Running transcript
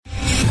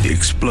The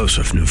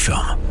explosive new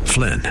film,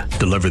 Flynn,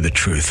 deliver the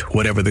truth,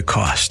 whatever the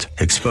cost,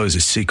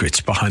 exposes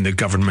secrets behind the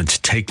government's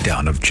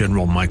takedown of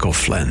General Michael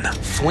Flynn.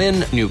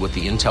 Flynn knew what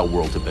the intel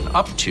world had been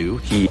up to.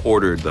 He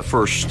ordered the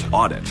first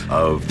audit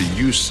of the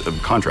use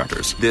of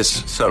contractors.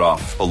 This set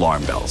off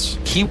alarm bells.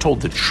 He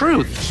told the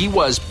truth. He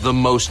was the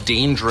most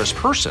dangerous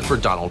person for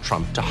Donald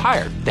Trump to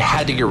hire. They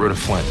had to get rid of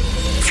Flynn.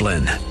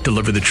 Flynn,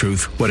 deliver the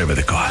truth, whatever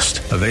the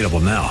cost. Available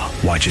now.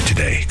 Watch it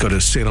today. Go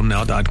to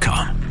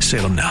salemnow.com.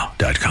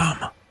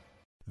 salemnow.com.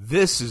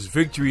 This is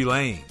Victory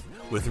Lane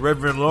with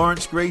Reverend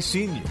Lawrence Gray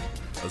Sr.,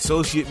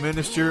 Associate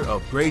Minister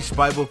of Grace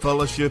Bible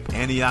Fellowship,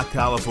 Antioch,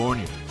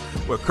 California,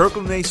 where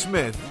Kirkland A.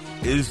 Smith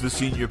is the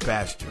senior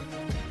pastor.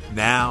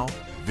 Now,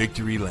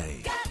 Victory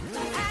Lane.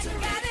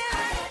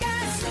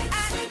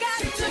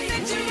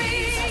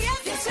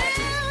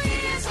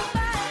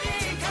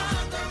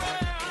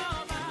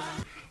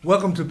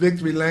 Welcome to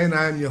Victory Lane.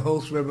 I am your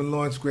host, Reverend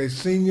Lawrence Gray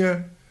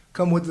Sr.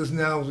 Come with us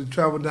now as we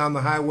travel down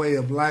the highway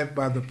of life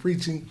by the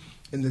preaching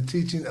and the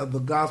teaching of the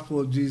gospel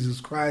of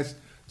Jesus Christ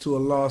to a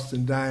lost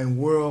and dying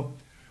world,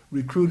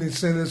 recruiting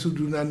sinners who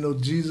do not know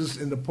Jesus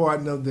in the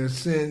pardon of their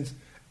sins,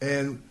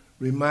 and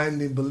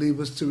reminding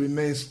believers to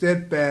remain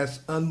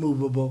steadfast,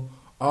 unmovable,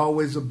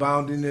 always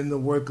abounding in the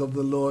work of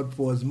the Lord,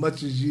 for as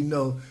much as you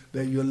know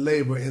that your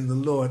labor in the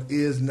Lord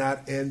is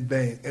not in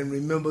vain. And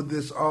remember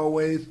this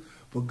always,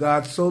 for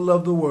God so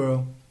loved the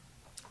world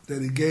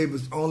that he gave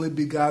his only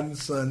begotten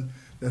Son,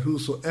 that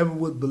whosoever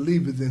would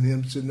believeth in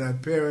him should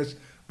not perish,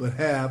 but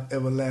have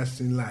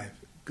everlasting life.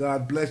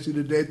 God bless you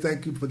today.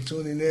 Thank you for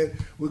tuning in.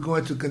 We're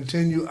going to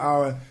continue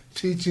our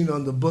teaching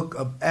on the book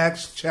of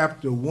Acts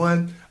chapter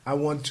 1. I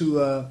want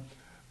to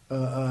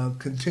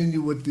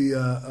continue with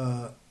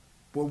the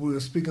what we were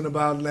speaking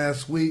about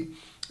last week,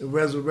 the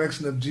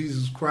resurrection of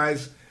Jesus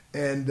Christ,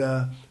 and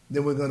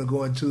then we're going to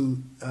go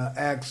into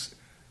Acts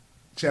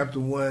chapter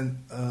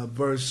 1,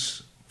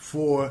 verse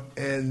 4,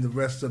 and the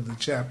rest of the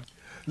chapter.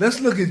 Let's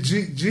look at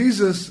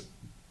Jesus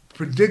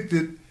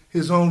predicted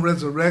his own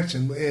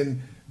resurrection.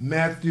 In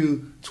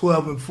Matthew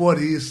 12 and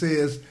 40, it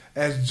says,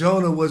 as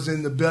Jonah was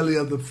in the belly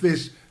of the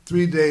fish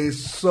 3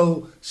 days,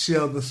 so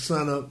shall the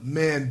Son of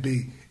Man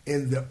be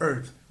in the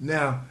earth.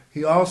 Now,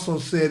 he also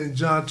said in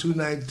John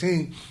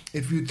 2:19,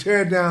 if you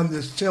tear down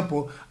this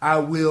temple, I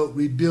will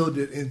rebuild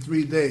it in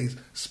 3 days,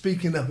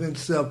 speaking of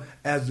himself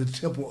as the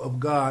temple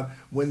of God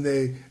when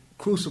they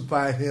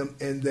crucified him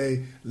and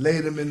they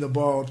laid him in the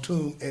borrowed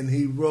tomb and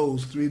he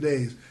rose 3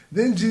 days.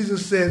 Then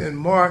Jesus said in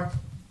Mark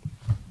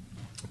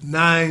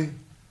 9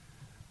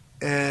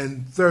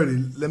 and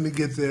 30. Let me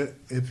get there.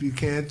 If you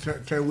can,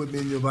 turn with me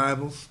in your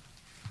Bibles.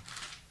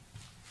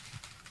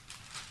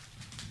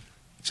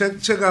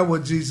 Check out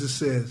what Jesus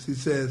says. He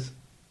says,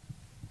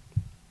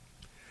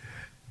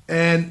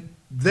 and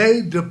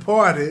they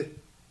departed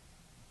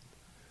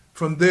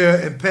from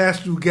there and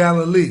passed through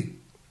Galilee.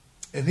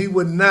 And he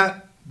would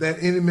not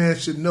that any man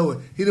should know it.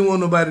 He didn't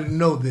want nobody to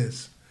know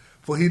this.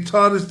 For he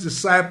taught his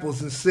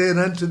disciples and said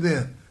unto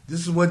them, this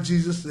is what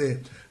Jesus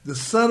said, the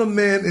Son of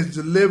Man is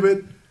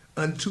delivered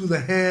unto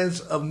the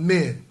hands of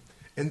men,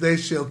 and they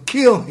shall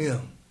kill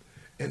him.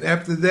 And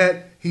after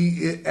that he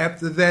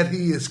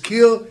is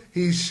killed,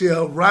 he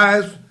shall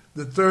rise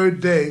the third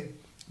day.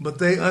 But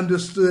they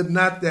understood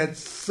not that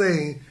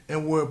saying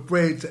and were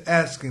afraid to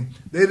ask him.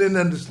 They didn't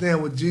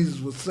understand what Jesus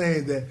was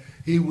saying, that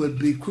he would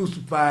be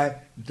crucified,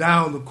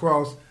 down the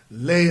cross,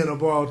 lay in a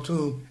borrowed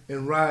tomb,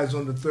 and rise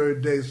on the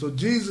third day. So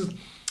Jesus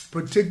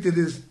predicted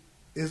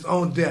his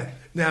own death.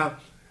 Now,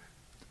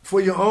 for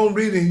your own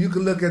reading, you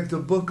can look at the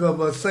book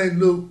of St.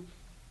 Luke,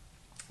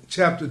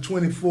 chapter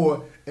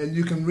 24, and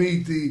you can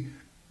read the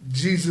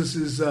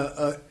Jesus'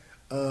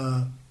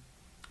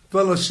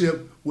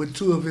 fellowship with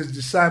two of his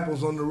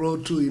disciples on the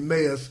road to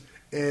Emmaus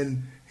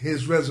and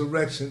his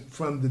resurrection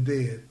from the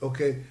dead.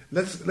 Okay,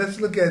 let's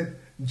look at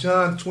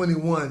John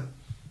 21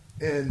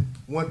 and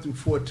 1 through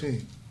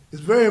 14.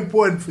 It's very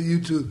important for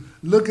you to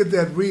look at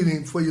that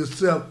reading for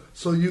yourself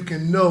so you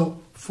can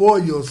know for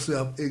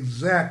yourself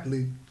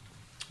exactly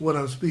what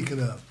I'm speaking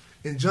of.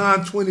 In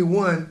John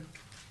 21,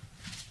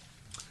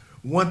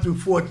 1 through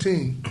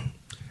 14,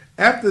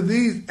 after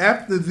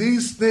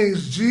these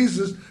things,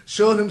 Jesus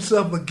showed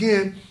himself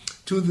again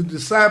to the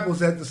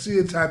disciples at the Sea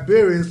of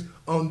Tiberias.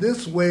 On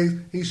this way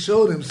he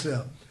showed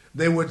himself.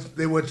 They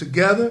were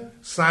together,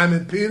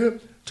 Simon Peter,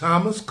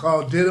 Thomas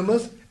called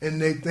Didymus, and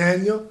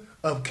Nathanael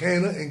of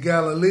Cana in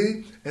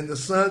Galilee, and the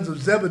sons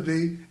of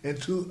Zebedee,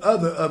 and two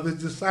other of his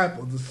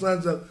disciples. The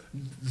sons of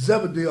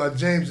Zebedee are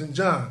James and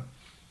John.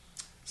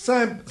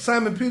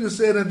 Simon Peter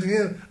said unto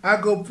him, I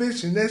go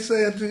fishing. They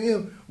say unto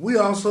him, we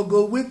also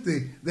go with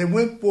thee. They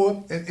went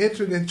forth and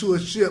entered into a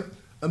ship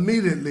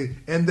immediately,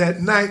 and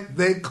that night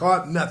they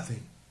caught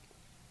nothing.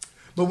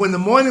 But when the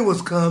morning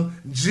was come,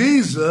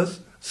 Jesus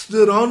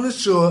stood on the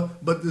shore,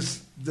 but the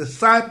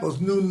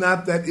disciples knew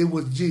not that it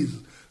was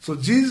Jesus. So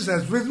Jesus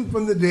has risen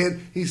from the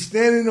dead. He's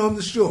standing on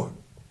the shore.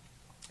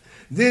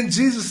 Then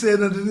Jesus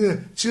said unto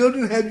them,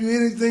 children, have you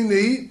anything to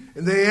eat?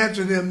 And they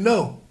answered him,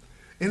 no.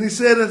 And he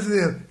said unto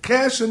them,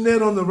 cast your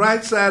net on the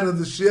right side of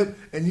the ship,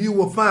 and you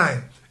will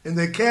find. And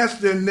they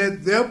cast their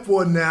net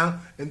therefore now,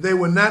 and they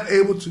were not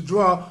able to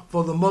draw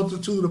for the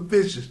multitude of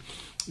fishes.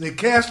 They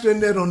cast their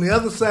net on the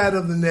other side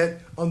of the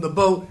net on the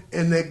boat,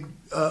 and they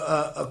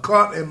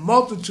caught a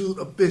multitude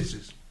of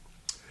fishes.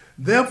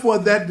 Therefore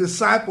that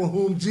disciple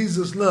whom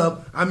Jesus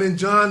loved, I'm in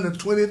John the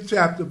 20th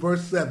chapter,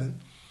 verse 7.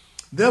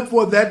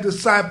 Therefore that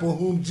disciple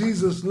whom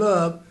Jesus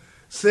loved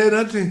said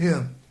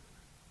unto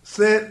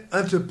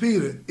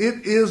Peter,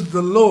 It is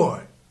the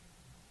Lord.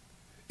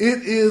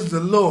 It is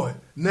the Lord.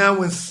 Now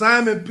when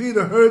Simon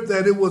Peter heard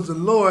that it was the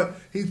Lord,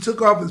 he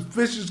took off his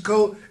fisher's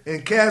coat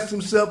and cast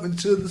himself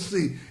into the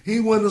sea. He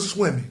went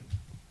a-swimming.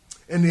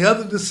 And the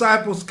other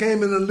disciples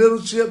came in a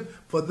little ship,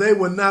 for they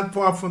were not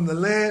far from the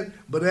land,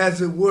 but as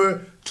it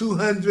were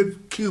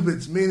 200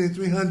 cubits, meaning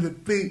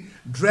 300 feet,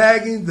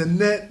 dragging the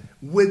net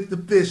with the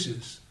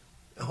fishes.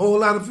 A whole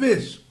lot of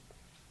fish.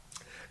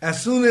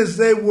 As soon as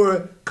they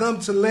were come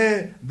to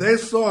land, they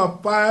saw a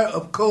fire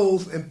of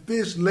coals and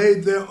fish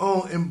laid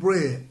thereon and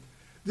bread.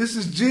 This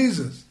is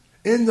Jesus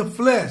in the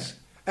flesh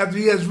after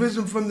he has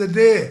risen from the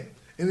dead.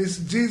 And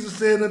Jesus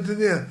said unto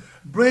them,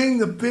 Bring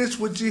the fish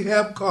which ye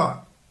have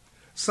caught.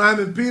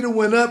 Simon Peter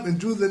went up and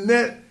drew the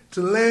net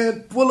to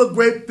land full of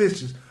great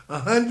fishes,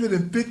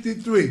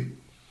 153.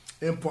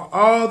 And for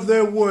all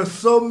there were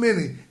so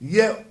many,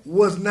 yet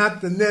was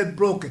not the net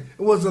broken.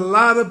 It was a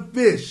lot of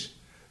fish,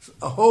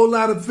 a whole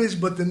lot of fish,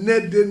 but the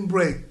net didn't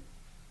break.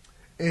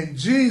 And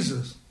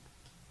Jesus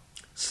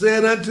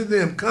said unto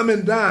them, Come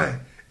and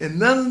dine. And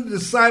none of the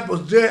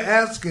disciples dare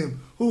ask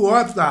him, Who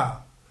art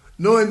thou?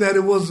 Knowing that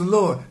it was the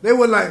Lord. They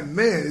were like,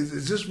 man,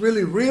 is this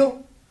really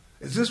real?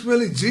 Is this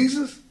really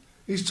Jesus?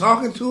 He's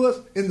talking to us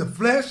in the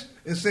flesh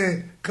and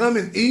saying, Come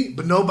and eat,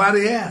 but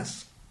nobody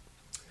asked.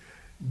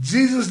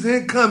 Jesus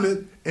then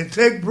cometh and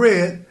take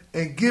bread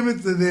and give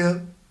it to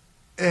them,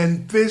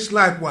 and fish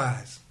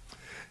likewise.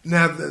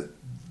 Now,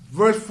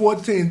 verse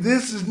 14,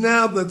 this is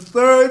now the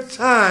third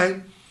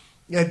time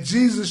that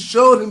Jesus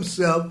showed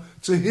himself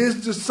to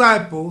his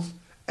disciples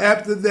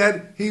after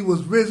that he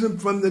was risen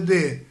from the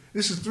dead.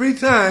 This is 3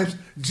 times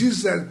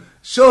Jesus had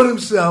showed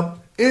himself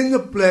in the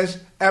flesh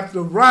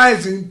after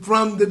rising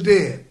from the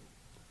dead.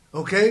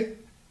 Okay?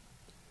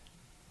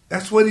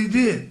 That's what he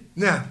did.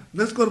 Now,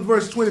 let's go to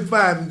verse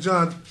 25 in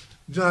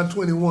John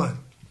 21.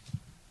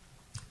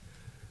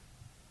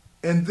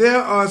 And there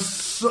are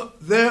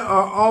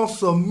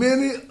also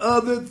many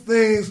other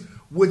things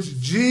which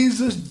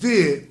Jesus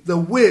did, the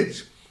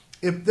which,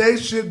 if they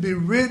should be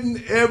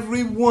written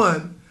every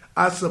one,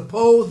 I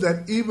suppose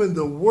that even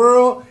the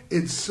world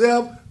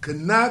itself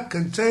could not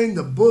contain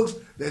the books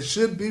that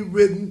should be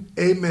written.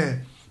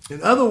 Amen.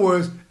 In other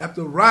words,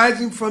 after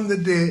rising from the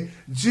dead,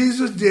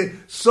 Jesus did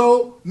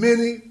so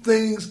many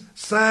things,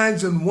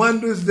 signs and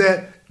wonders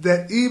that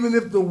even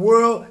if the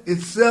world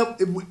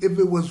itself, if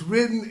it was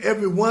written,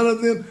 every one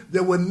of them,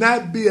 there would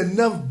not be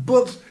enough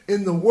books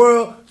in the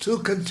world to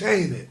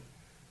contain it.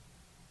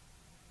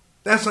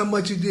 That's how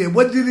much he did.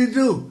 What did he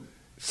do?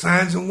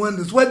 Signs and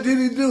wonders. What did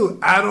he do?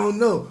 I don't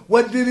know.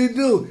 What did he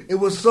do? It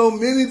was so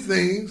many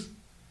things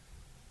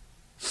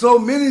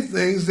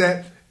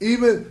that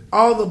even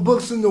all the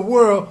books in the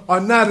world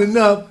are not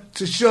enough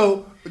to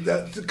show,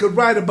 to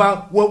write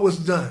about what was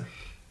done.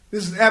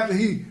 This is after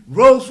he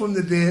rose from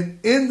the dead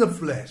in the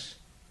flesh.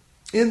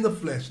 In the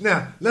flesh.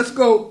 Now, let's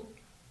go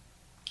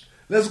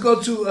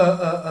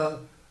to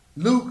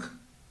Luke.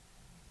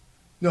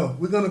 No,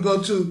 we're going to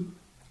go to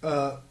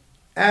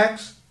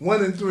Acts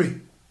 1 and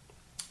 3.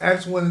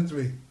 Acts 1 and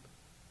 3.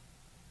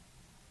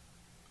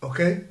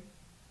 Okay?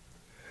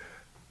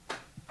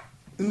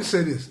 Let me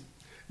say this.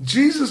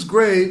 Jesus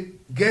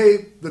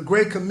gave the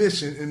Great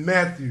Commission in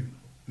Matthew.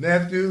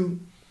 Matthew,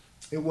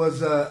 it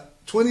was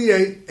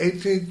 28,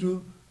 18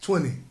 through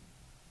 20.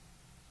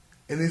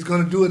 And he's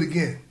going to do it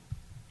again.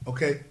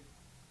 Okay?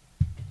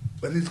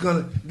 But he's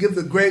going to give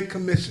the Great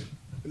Commission.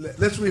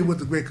 Let's read what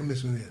the Great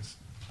Commission is.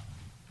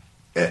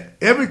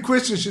 Every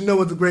Christian should know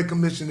what the Great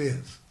Commission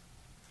is.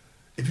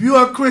 If you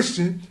are a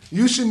Christian,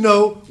 you should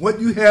know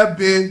what you have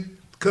been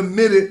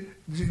committed,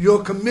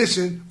 your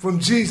commission from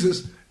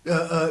Jesus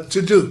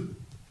to do.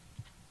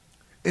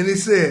 And he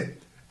said,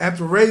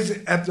 after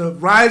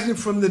rising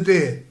from the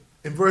dead,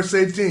 in verse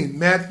 18,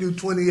 Matthew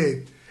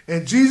 28,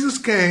 and Jesus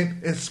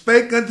came and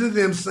spake unto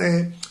them,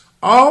 saying,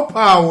 All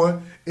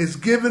power is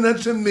given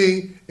unto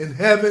me in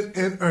heaven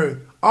and earth.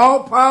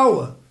 All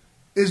power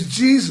is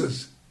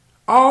Jesus.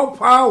 All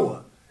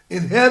power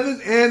in heaven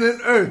and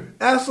in earth.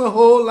 That's a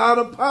whole lot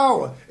of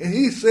power. And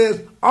he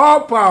says,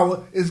 all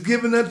power is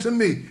given unto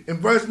me. In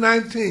verse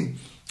 19,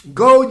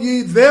 Go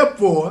ye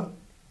therefore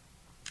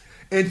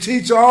and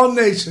teach all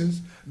nations,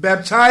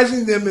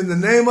 baptizing them in the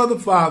name of the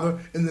Father,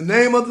 in the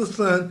name of the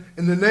Son,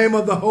 in the name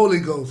of the Holy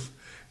Ghost,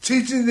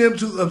 teaching them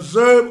to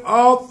observe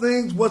all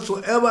things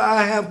whatsoever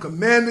I have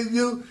commanded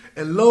you,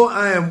 and lo,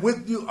 I am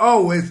with you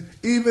always,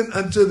 even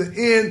unto the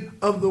end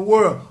of the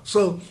world.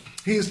 So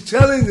he's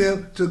telling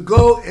them to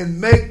go and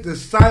make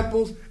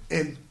disciples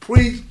and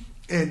preach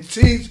and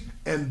teach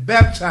and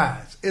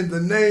baptize in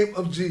the name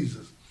of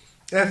Jesus.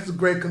 That's the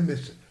Great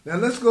Commission. Now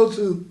let's go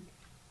to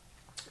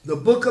the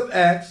book of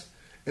Acts,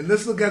 And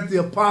let's look at the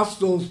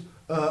apostles'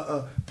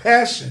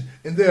 passion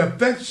and their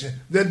affection,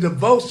 their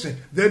devotion,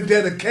 their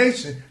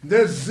dedication,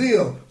 their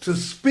zeal to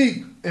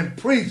speak and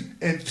preach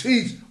and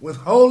teach with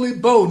holy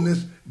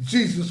boldness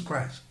Jesus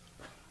Christ.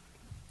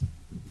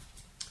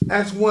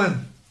 Acts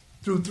 1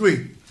 through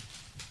 3.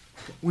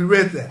 We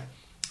read that.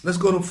 Let's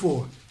go to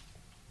 4.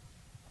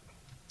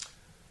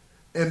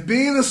 And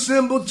being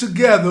assembled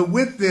together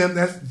with them,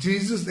 that's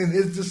Jesus and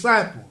his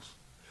disciples,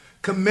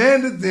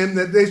 commanded them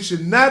that they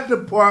should not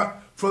depart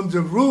from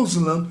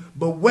Jerusalem,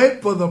 but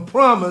wait for the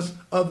promise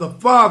of the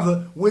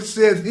Father, which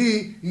says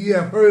ye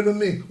have heard of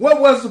me.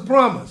 What was the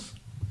promise?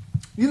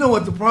 You know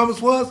what the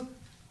promise was?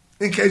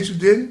 In case you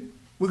didn't,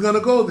 we're going to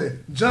go there.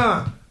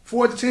 John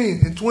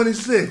 14 and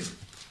 26.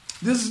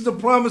 This is the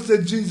promise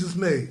that Jesus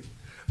made.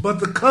 But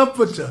the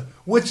Comforter,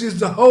 which is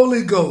the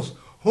Holy Ghost,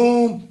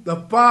 whom the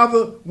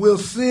Father will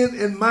send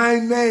in my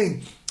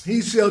name,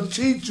 he shall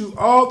teach you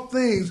all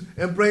things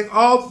and bring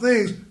all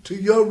things to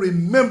your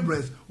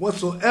remembrance,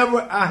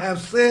 whatsoever I have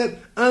said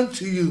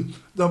unto you.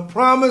 The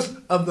promise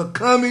of the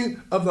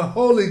coming of the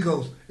Holy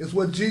Ghost is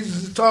what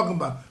Jesus is talking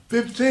about.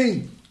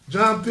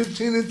 John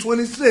 15 and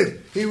 26,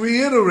 he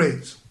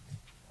reiterates.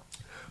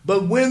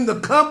 But when the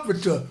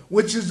Comforter,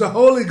 which is the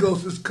Holy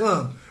Ghost, is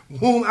come,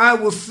 whom I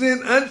will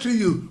send unto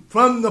you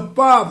from the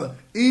Father,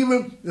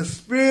 even the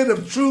Spirit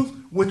of truth,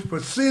 which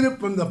proceeded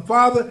from the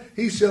Father,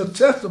 he shall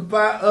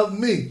testify of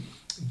me.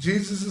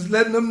 Jesus is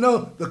letting them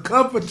know the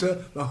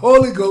Comforter, the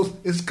Holy Ghost,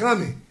 is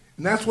coming.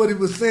 And that's what he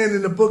was saying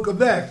in the book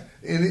of Acts.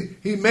 And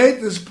he made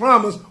this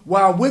promise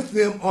while with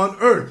them on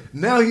earth.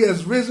 Now he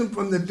has risen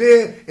from the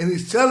dead, and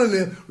he's telling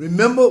them,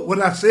 remember what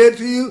I said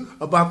to you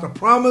about the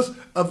promise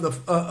of the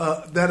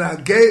that I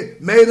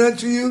made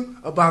unto you,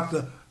 about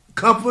the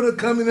Comforter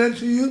coming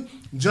unto you.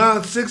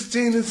 John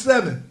 16 and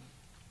 7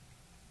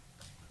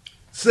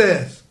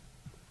 says,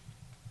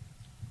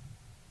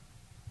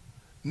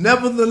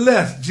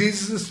 nevertheless,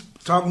 Jesus is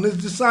talking to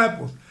his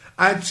disciples,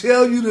 I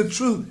tell you the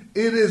truth,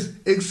 it is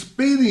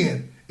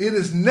expedient, it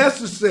is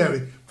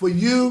necessary for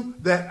you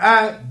that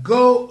I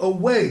go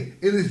away.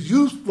 It is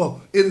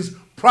useful, it is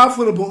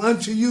profitable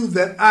unto you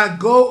that I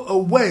go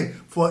away.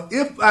 For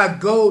if I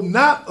go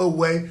not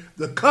away,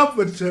 the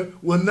Comforter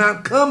will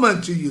not come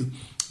unto you.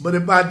 But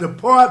if I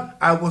depart,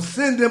 I will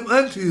send him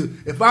unto you.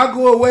 If I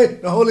go away,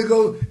 the Holy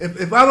Ghost,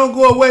 if I don't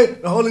go away,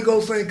 the Holy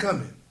Ghost ain't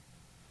coming.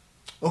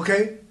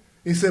 Okay?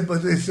 He said,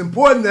 but it's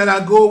important that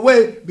I go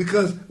away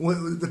because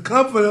the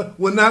Comforter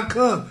will not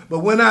come. But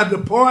when I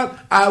depart,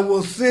 I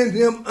will send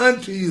him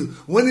unto you.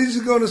 When is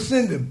he going to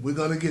send him? We're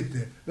going to get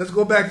there. Let's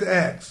go back to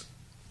Acts.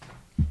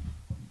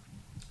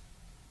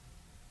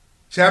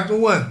 Chapter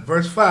 1,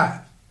 verse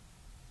 5.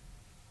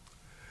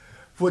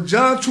 For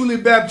John truly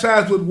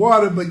baptized with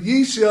water, but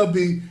ye shall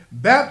be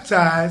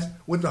baptized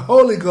with the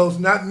Holy Ghost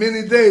not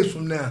many days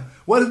from now.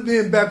 What is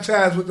being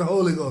baptized with the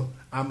Holy Ghost?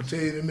 I'm going to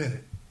tell you in a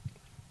minute.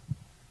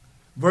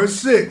 Verse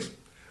 6,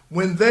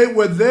 when they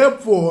were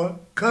therefore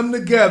come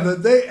together,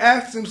 they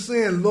asked him,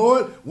 saying,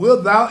 Lord,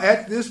 wilt thou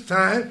at this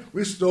time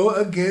restore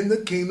again the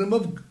kingdom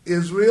of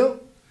Israel?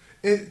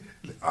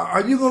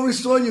 Are you going to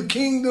restore your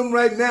kingdom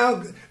right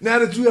now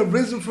that you have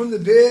risen from the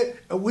dead?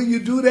 Will you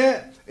do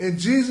that? And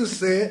Jesus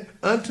said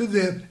unto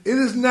them, it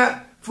is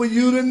not for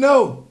you to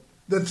know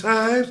the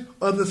times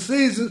or the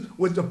seasons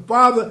which the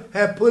Father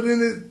hath put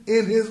in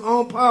his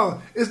own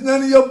power. It's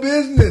none of your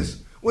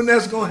business when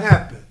that's going to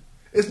happen.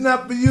 It's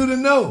not for you to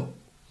know.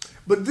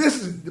 But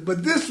this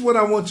is what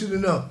I want you to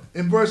know.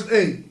 In verse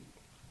 8,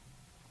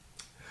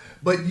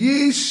 but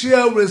ye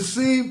shall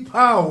receive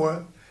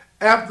power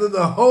after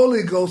the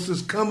Holy Ghost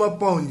is come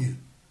upon you.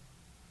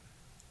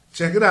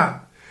 Check it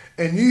out.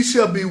 And ye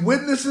shall be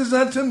witnesses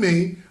unto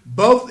me,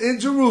 both in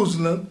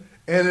Jerusalem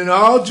and in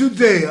all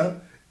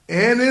Judea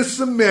and in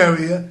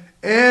Samaria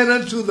and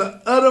unto the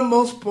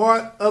uttermost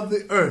part of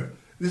the earth.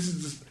 This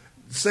is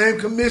the same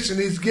commission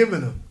he's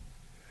given them.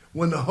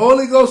 When the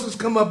Holy Ghost has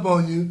come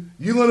upon you,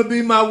 you're going to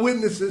be my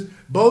witnesses,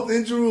 both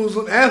in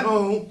Jerusalem, at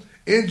home,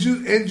 in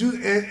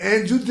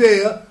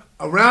Judea,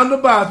 around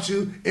about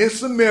you, in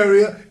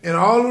Samaria, and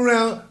all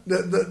around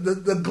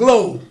the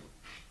globe.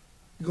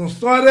 You're going to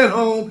start at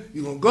home,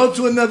 you're going to go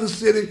to another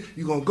city,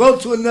 you're going to go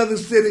to another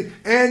city,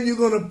 and you're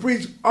going to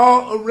preach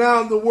all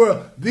around the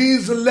world.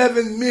 These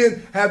 11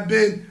 men have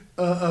been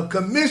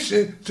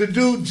commissioned to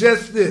do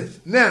just this.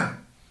 Now,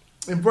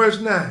 in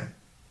verse 9,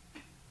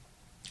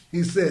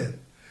 he said,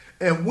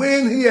 and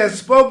when he had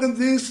spoken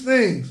these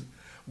things,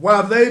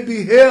 while they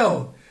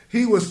beheld,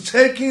 he was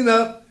taken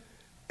up,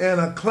 and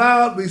a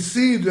cloud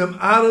received him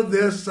out of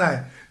their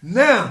sight.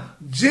 Now,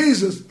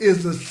 Jesus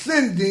is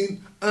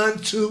ascending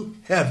unto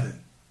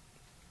heaven.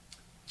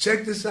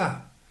 Check this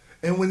out.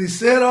 And when he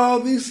said all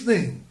these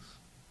things,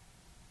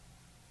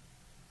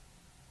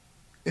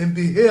 and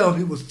beheld,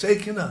 he was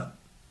taken up,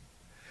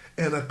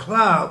 and a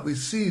cloud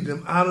received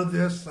him out of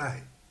their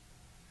sight.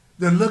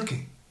 They're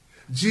looking.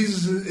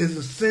 Jesus is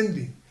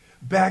ascending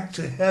back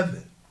to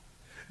heaven.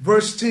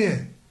 Verse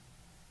 10,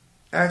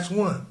 Acts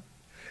 1.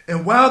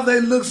 And while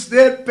they looked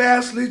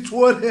steadfastly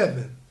toward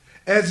heaven,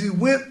 as he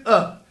went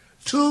up,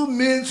 2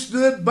 men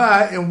stood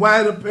by in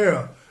white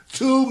apparel.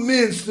 2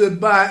 men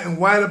stood by in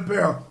white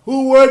apparel.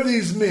 Who were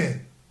these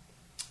men?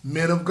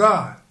 Men of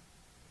God.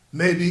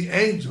 Maybe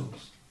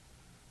angels.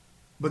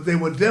 But they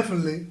were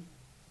definitely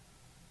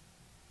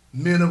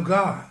men of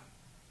God.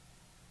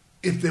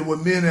 If they were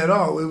men at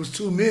all, it was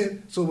 2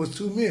 men, so it was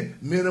 2 men.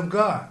 Men of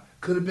God.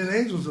 Could have been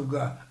angels of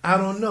God. I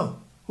don't know.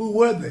 Who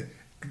were they?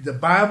 The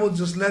Bible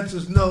just lets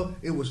us know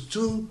it was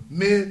 2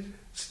 men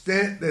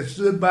that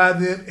stood by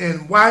them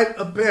in white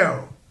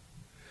apparel.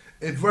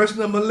 In verse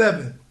number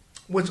 11,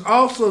 which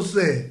also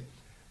said,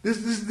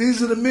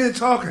 these are the men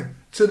talking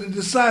to the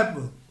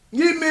disciples.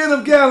 Ye men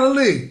of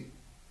Galilee,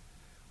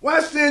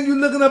 why stand you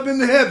looking up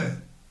into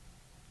heaven?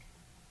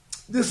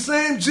 The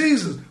same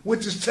Jesus,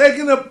 which is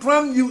taken up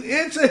from you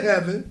into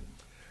heaven,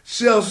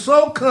 shall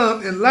so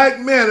come in like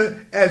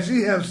manner as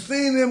ye have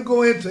seen him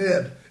go into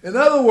heaven. In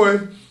other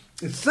words,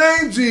 the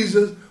same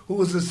Jesus who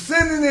was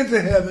ascending into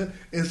heaven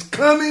is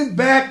coming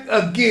back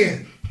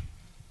again.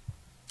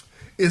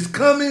 Is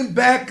coming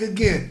back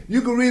again.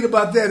 You can read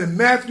about that in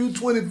Matthew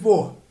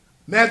 24.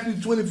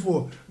 Matthew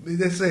 24.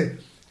 They say,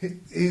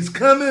 he's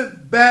coming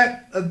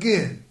back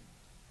again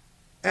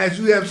as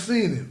you have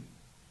seen him.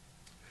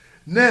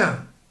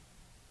 Now,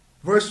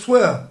 verse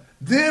 12.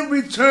 Then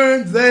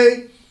returned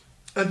they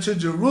unto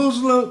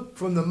Jerusalem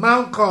from the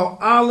mount called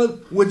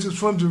Olive, which is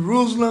from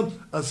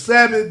Jerusalem a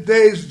Sabbath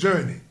day's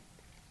journey,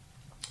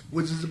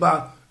 which is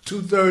about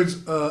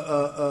 2/3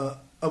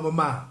 of a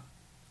mile.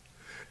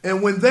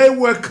 And when they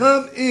were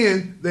come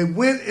in, they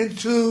went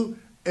into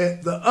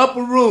the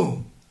upper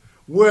room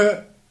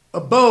where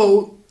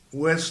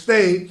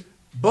stayed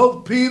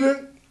both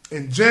Peter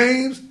and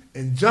James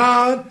and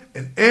John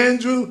and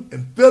Andrew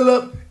and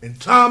Philip and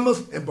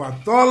Thomas and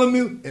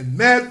Bartholomew and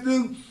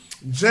Matthew,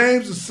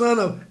 James the son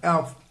of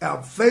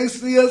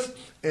Alphaeus,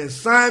 and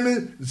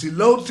Simon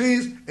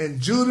Zelotes, and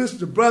Judas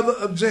the brother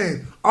of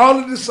James.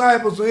 All the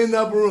disciples are in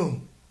the upper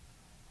room.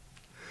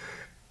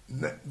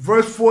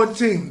 Verse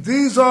 14,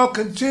 these all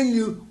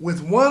continue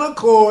with one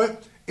accord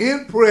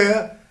in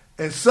prayer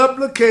and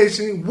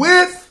supplication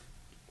with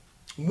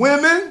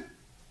women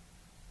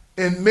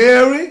and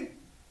Mary,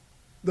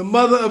 the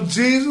mother of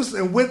Jesus,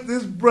 and with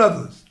his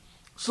brothers.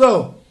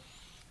 So,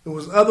 there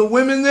was other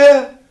women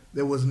there.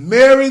 There was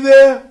Mary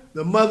there,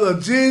 the mother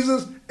of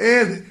Jesus,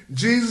 and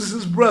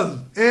Jesus' brothers,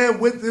 and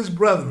with his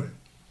brethren.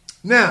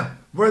 Now,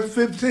 verse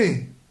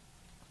 15.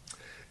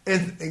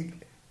 And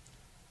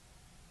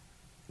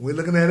we're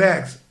looking at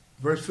Acts,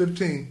 verse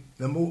 15,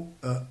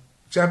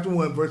 chapter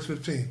 1, verse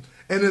 15.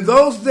 And in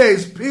those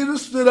days, Peter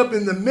stood up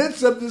in the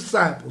midst of the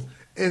disciples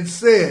and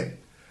said,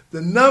 the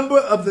number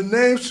of the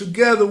names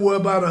together were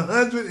about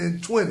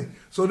 120.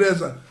 So there's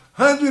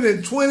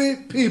 120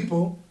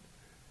 people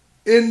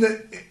in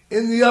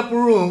the upper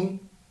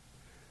room,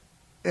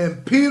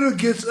 and Peter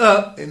gets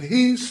up and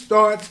he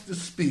starts to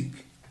speak.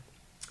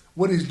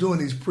 What he's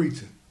doing, he's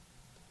preaching.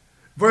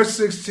 Verse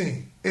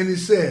 16, and he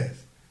says,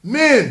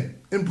 men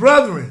and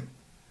brethren,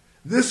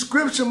 this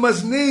scripture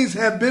must needs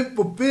have been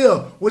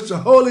fulfilled, which the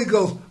Holy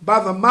Ghost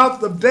by the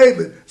mouth of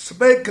David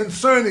spake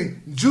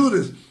concerning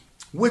Judas,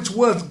 which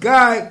was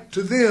guide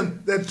to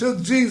them that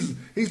took Jesus.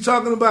 He's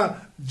talking about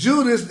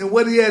Judas and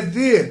what he had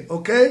did,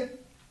 okay?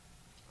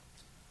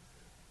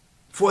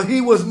 For he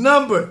was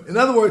numbered. In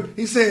other words,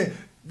 he's saying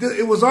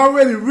it was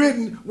already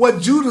written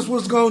what Judas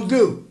was going to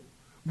do,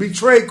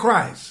 betray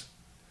Christ.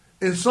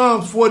 In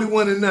Psalms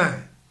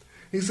 41:9.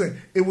 He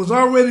said it was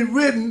already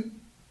written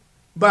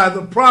by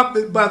the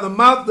prophet, by the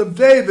mouth of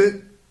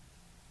David,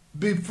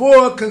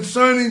 before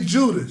concerning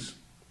Judas,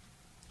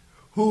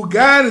 who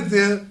guided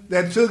them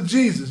that took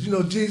Jesus. You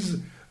know,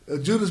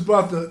 Judas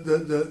brought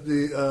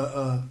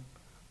the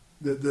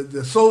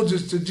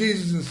soldiers to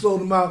Jesus and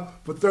sold them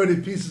out for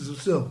 30 pieces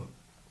of silver.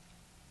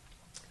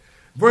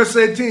 Verse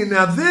 18,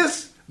 now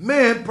this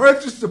man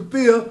purchased the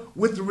field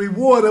with the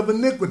reward of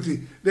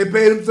iniquity. They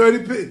paid him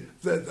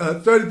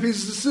 30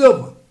 pieces of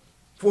silver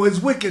for his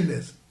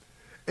wickedness.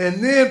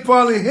 And then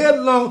falling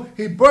headlong,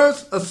 he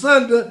burst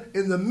asunder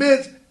in the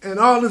midst, and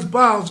all his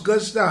bowels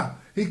gushed out.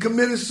 He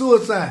committed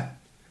suicide,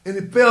 and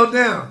he fell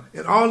down,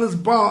 and all his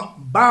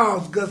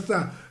bowels gushed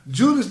out.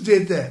 Judas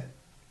did that,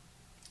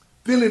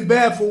 feeling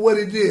bad for what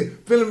he did,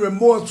 feeling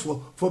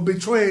remorseful for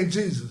betraying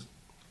Jesus.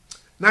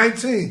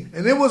 19,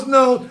 and it was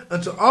known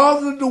unto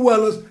all the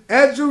dwellers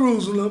at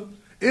Jerusalem,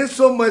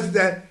 insomuch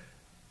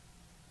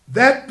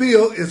that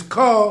field is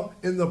called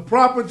in the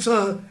proper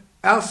tongue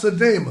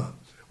Al-Sadama,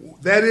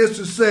 that is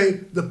to say,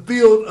 the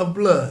field of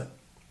blood.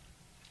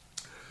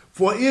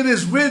 For it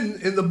is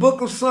written in the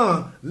book of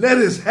Psalms, let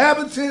his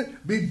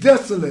habitant be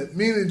desolate,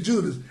 meaning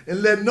Judas,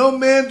 and let no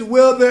man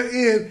dwell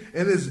therein,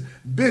 and his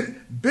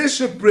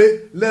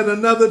bishopric let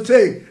another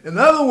take. In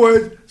other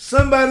words,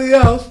 somebody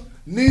else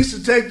needs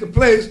to take the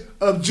place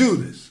of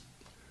Judas.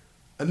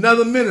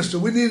 Another minister.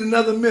 We need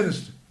another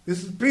minister.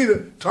 This is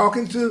Peter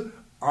talking to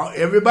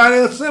everybody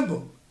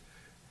assembled.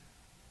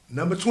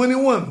 Number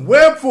 21.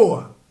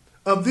 Wherefore,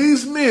 of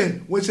these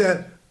men which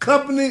had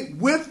company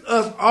with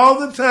us all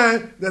the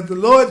time that the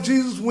Lord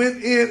Jesus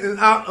went in and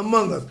out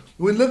among us.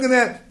 We're looking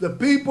at the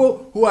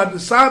people who are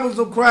disciples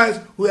of Christ,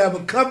 who have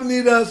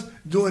accompanied us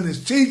during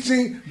his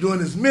teaching, during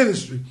his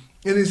ministry.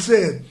 And he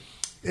said,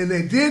 and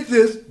they did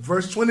this,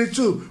 verse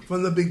 22,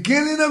 from the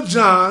beginning of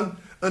John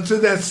until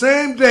that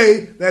same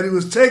day that he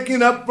was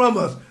taken up from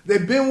us.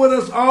 They've been with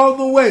us all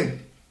the way.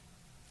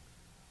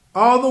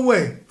 All the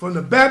way, from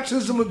the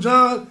baptism of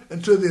John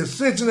until the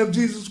ascension of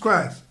Jesus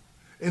Christ.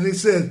 And he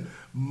says,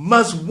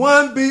 must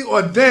one be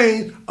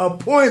ordained,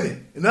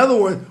 appointed. In other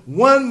words,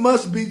 one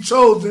must be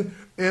chosen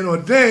and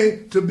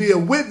ordained to be a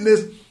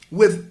witness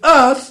with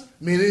us,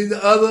 meaning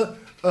the other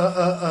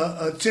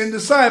 10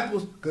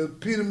 disciples, because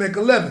Peter make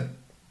 11.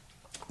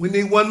 We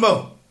need one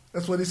more.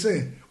 That's what he's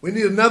saying. We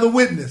need another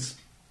witness.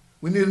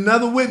 We need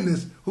another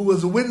witness who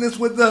was a witness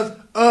with us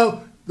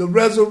of the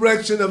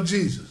resurrection of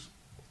Jesus.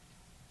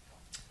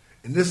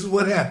 And this is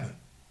what happened.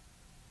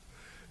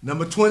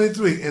 Number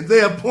 23. And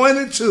they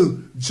appointed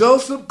to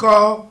Joseph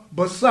called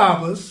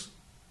Barsabbas,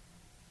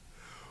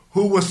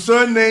 who was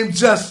surnamed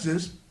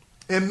Justus,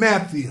 and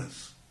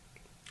Matthias.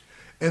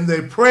 And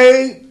they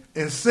prayed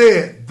and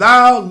said,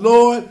 Thou,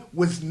 Lord,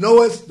 which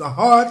knowest the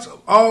hearts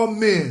of all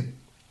men,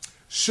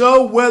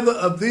 show whether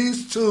of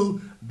these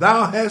two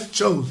thou hast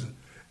chosen.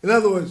 In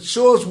other words,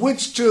 show us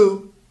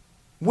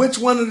which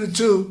one of the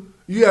two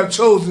you have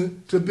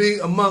chosen to be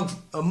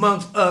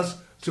amongst us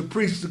to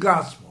preach the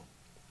gospel,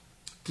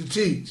 to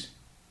teach,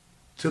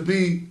 to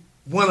be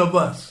one of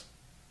us,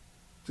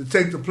 to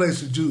take the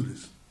place of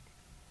Judas.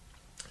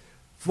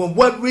 For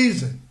what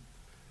reason?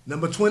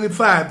 Number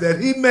 25,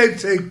 that he may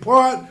take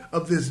part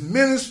of this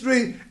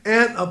ministry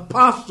and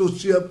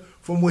apostleship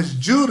from which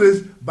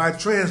Judas by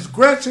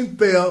transgression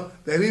fell,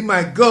 that he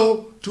might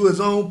go to his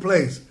own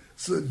place.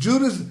 So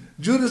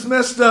Judas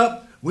messed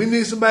up. We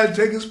need somebody to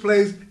take his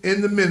place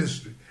in the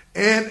ministry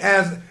and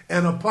as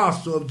an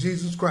apostle of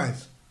Jesus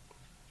Christ.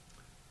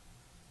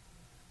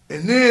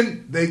 And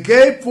then they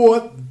gave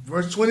forth,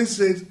 verse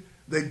 26,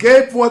 they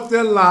gave forth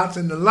their lots,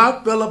 and the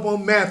lot fell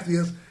upon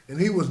Matthias, and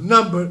he was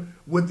numbered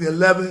with the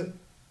 11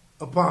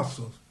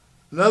 apostles.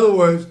 In other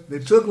words, they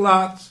took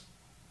lots,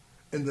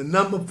 and the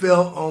number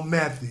fell on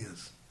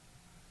Matthias.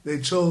 They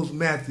chose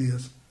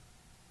Matthias,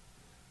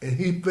 and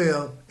he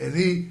fell, and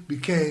he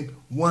became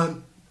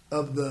one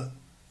of the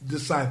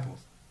disciples.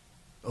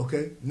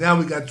 Okay? Now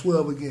we got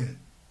 12 again.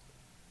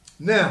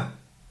 Now,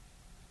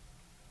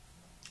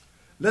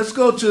 let's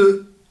go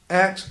to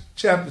Acts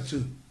chapter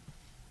 2.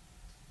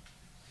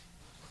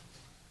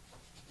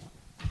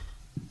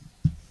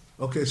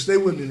 Okay, stay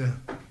with me now.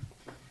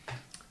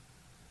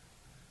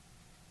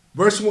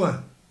 Verse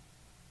 1.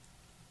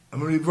 I'm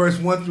going to read verse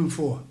 1 through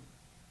 4.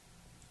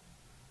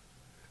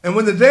 And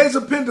when the days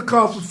of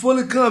Pentecost was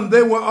fully come,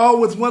 they were all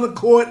with one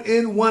accord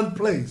in one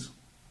place.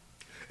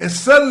 And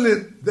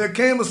suddenly there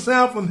came a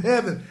sound from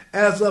heaven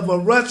as of a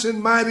rushing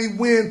mighty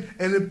wind,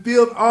 and it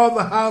filled all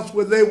the house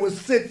where they were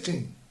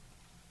sitting.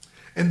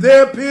 And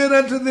there appeared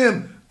unto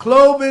them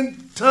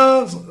cloven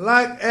tongues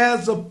like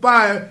as of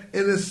fire,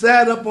 and it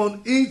sat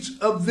upon each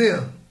of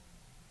them.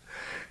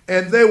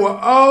 And they were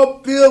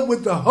all filled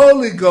with the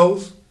Holy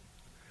Ghost,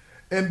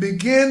 and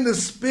began to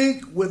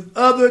speak with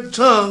other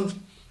tongues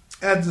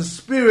as the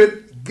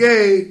Spirit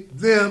gave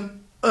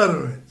them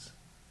utterance.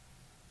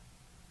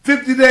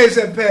 50 days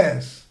have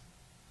passed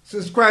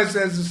since Christ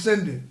has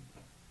ascended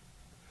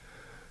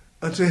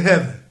unto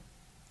heaven.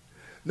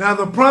 Now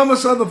the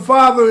promise of the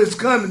Father is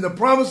coming. The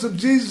promise of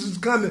Jesus is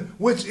coming,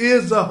 which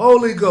is the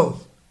Holy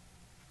Ghost.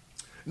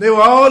 And they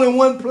were all in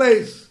one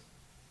place.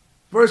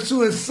 Verse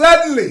 2, and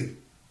suddenly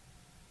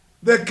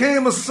there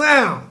came a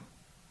sound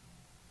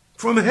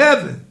from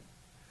heaven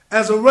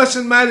as a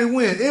rushing mighty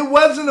wind. It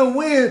wasn't a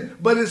wind,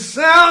 but it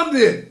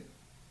sounded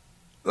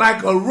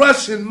like a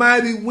rushing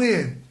mighty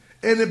wind.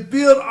 And it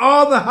filled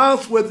all the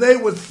house where they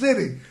were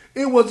sitting.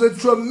 It was a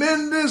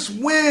tremendous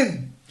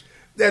wind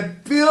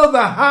that filled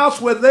the house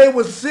where they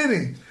were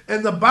sitting.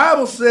 And the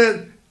Bible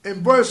said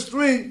in verse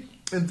 3,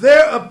 and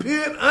there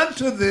appeared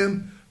unto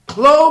them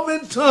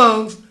cloven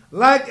tongues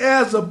like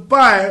as of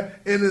fire,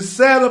 and it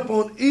sat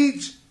upon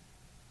each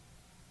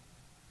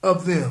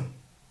of them.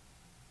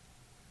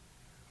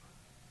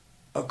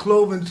 A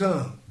cloven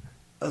tongue,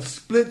 a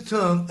split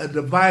tongue, a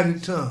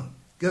divided tongue.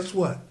 Guess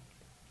what?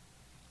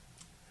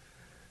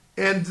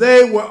 And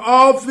they were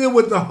all filled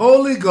with the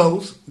Holy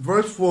Ghost,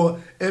 verse 4,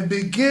 and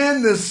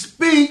began to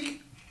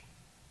speak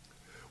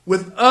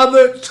with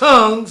other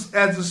tongues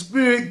as the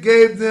Spirit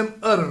gave them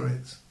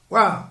utterance.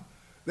 Wow.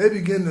 They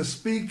began to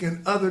speak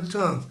in other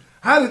tongues.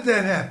 How did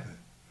that happen?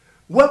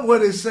 What were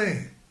they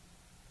saying?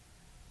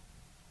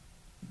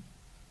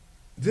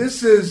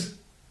 This is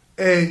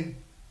a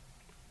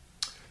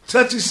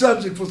touchy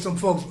subject for some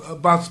folks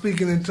about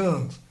speaking in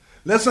tongues.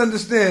 Let's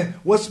understand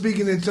what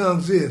speaking in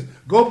tongues is.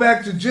 Go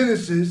back to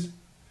Genesis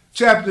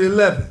chapter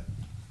 11.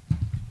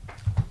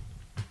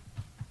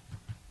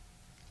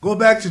 Go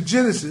back to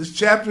Genesis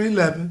chapter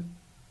 11.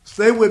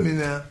 Stay with me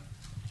now.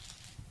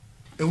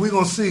 And we're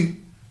going to see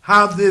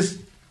how this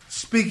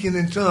speaking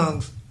in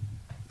tongues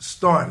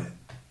started.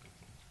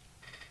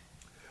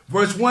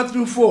 Verse 1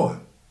 through 4.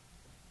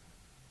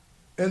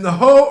 And the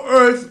whole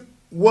earth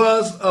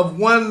was of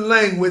one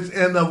language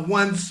and of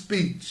one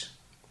speech.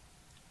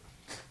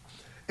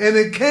 And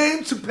it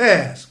came to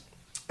pass,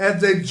 as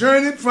they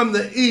journeyed from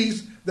the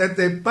east, that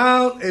they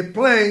found a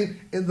plain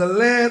in the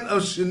land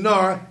of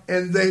Shinar,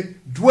 and they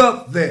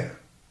dwelt there.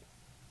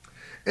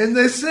 And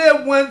they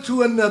said one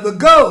to another,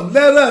 Go,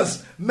 let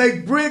us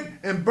make brick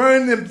and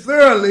burn them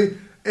thoroughly.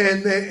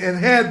 And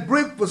had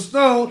brick for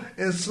stone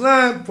and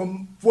slime for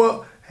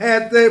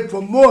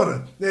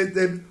mortar.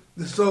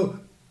 So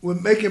we're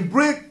making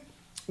brick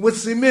with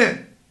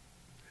cement.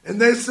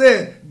 And they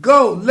said,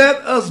 Go, let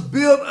us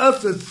build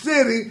us a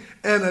city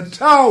and a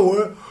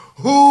tower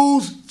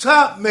whose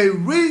top may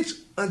reach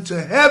unto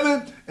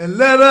heaven, and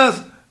let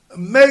us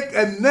make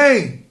a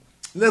name,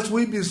 lest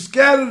we be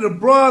scattered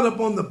abroad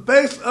upon the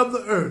face of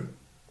the earth.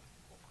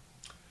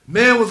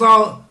 Man was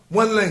all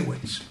one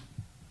language.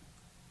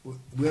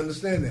 We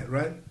understand that,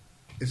 right?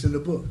 It's in the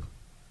book.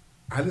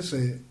 I didn't say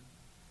it.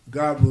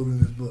 God wrote in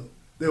his book.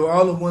 They were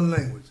all of one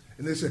language.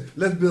 And they said,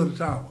 let's build a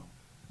tower.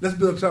 Let's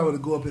build a tower to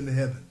go up into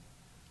heaven,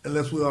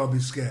 unless we all be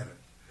scattered.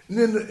 And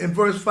then in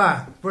verse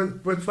 5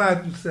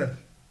 through 7.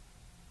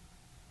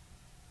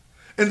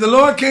 And the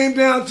Lord came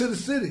down to the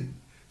city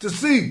to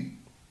see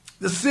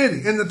the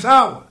city and the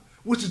tower,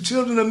 which the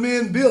children of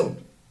men built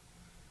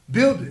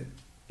it.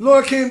 The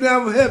Lord came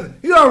down from heaven.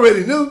 He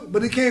already knew,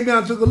 but he came down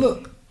and took a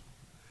look.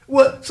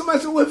 Well, somebody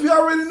said, well, if you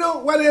already know,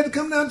 why they had to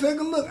come down and take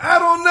a look? I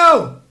don't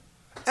know.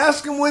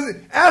 Ask him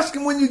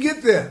when you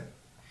get there.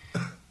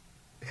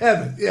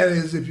 Heaven. Yeah, it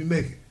is if you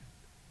make it.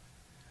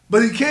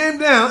 But he came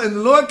down, and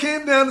the Lord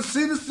came down to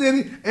see the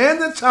city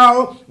and the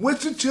tower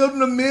which the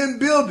children of men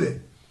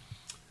builded.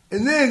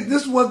 And then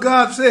this is what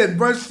God said,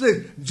 verse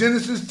 6,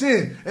 Genesis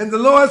 10. And the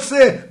Lord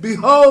said,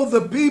 Behold,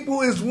 the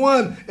people is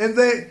one, and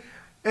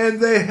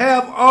they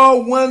have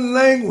all one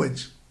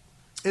language.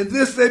 And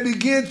this they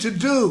begin to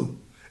do.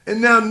 And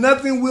now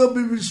nothing will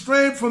be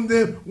restrained from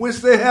them which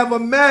they have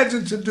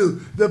imagined to do.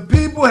 The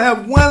people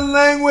have one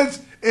language,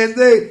 and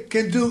they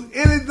can do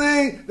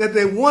anything that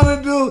they want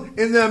to do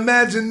in their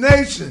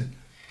imagination.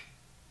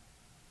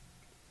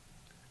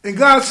 And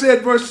God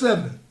said, verse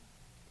 7,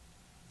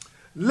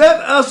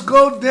 Let us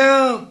go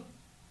down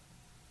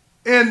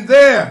and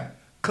there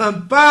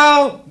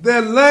confound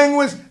their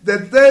language,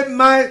 that they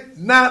might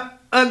not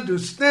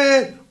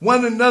understand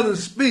one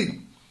another's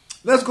speak.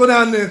 Let's go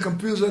down there and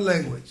confuse their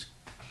language.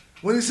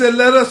 When he said,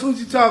 let us, who's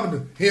he talking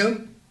to?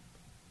 Him.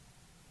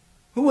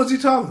 Who was he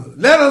talking to?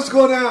 Let us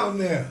go down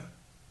there.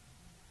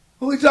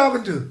 Who he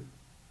talking to?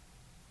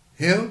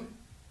 Him,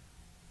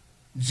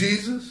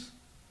 Jesus,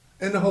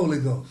 and the Holy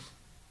Ghost.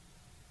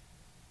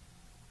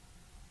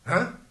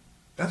 Huh?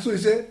 That's what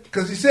he said.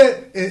 Because he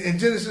said in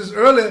Genesis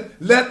earlier,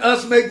 let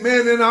us make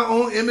man in our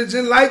own image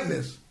and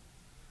likeness.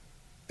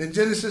 In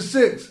Genesis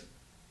 6.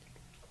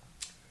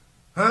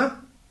 Huh?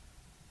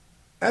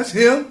 That's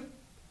him,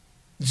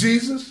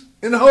 Jesus,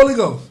 and the Holy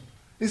Ghost.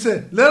 He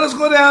said, let us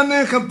go down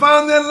there and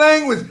confound their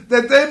language,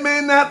 that they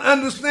may not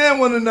understand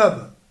one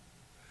another.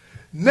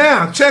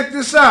 Now, check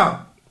this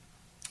out.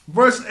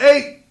 Verse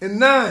 8 and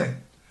 9.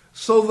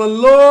 So the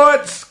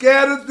Lord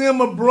scattered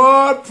them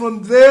abroad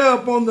from there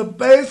upon the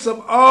face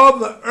of all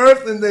the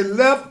earth, and they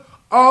left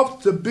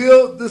off to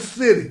build the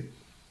city.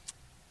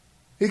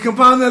 He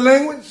confounded their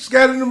language,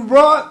 scattered them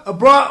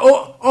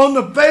abroad on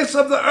the face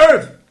of the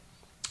earth,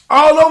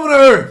 all over the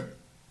earth.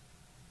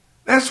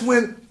 That's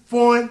when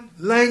foreign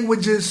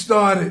languages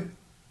started.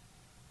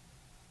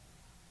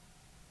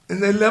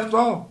 And they left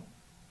off.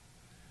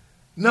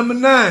 Number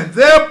 9,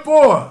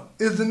 therefore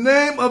is the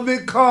name of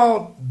it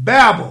called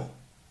Babel,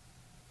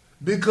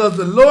 because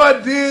the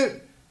Lord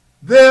did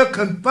there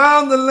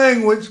confound the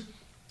language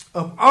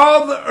of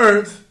all the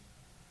earth,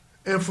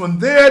 and from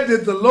there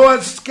did the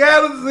Lord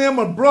scatter them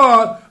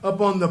abroad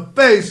upon the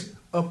face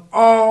of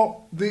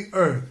all the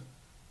earth.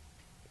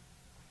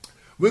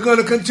 We're going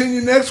to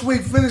continue next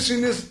week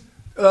finishing this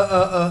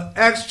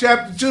Acts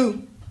chapter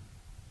 2.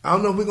 I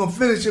don't know if we're going to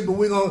finish it, but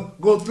we're going to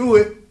go through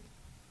it.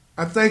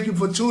 I thank you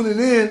for tuning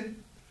in.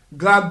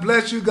 God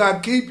bless you.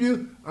 God keep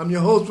you. I'm your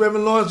host,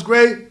 Reverend Lawrence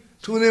Gray.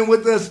 Tune in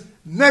with us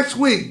next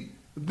week,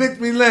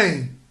 Victory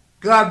Lane.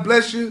 God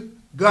bless you.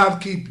 God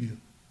keep you.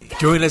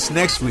 Join us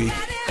next week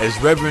as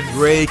Reverend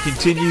Gray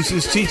continues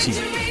his teaching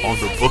on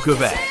the Book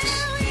of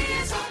Acts.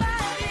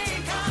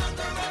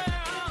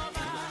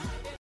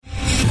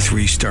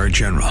 3-star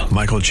General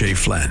Michael J.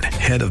 Flynn,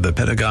 head of the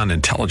Pentagon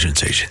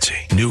Intelligence Agency,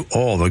 knew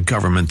all the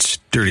government's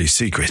dirty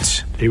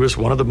secrets. He was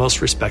one of the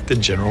most respected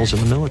generals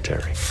in the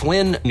military.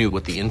 Flynn knew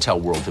what the intel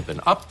world had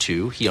been up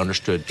to. He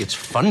understood its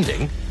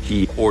funding.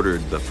 He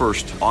ordered the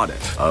first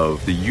audit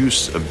of the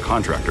use of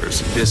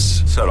contractors.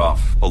 This set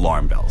off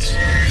alarm bells.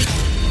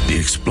 The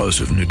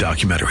explosive new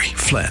documentary,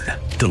 Flynn,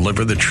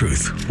 Deliver the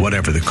Truth,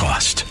 Whatever the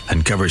Cost,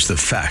 uncovers the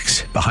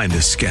facts behind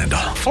this scandal.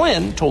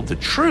 Flynn told the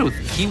truth.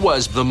 He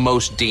was the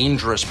most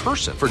dangerous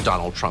person for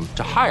Donald Trump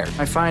to hire.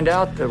 I find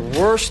out the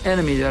worst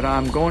enemy that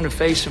I'm going to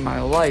face in my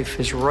life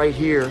is right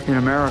here in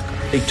America.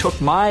 They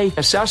took my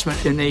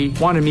assessment and they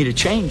wanted me to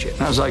change it.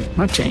 And I was like, I'm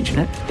not changing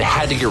it. They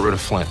had to get rid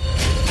of Flynn.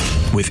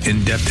 With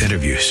in-depth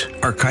interviews,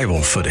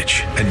 archival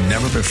footage, and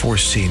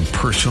never-before-seen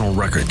personal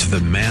records of the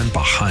man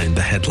behind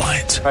the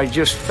headlines. I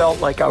just felt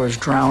like I was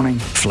drowning.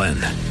 Flynn,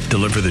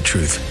 deliver the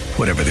truth,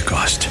 whatever the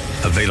cost.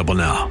 Available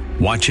now.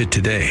 Watch it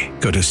today.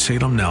 Go to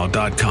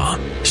salemnow.com.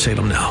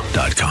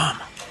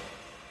 salemnow.com.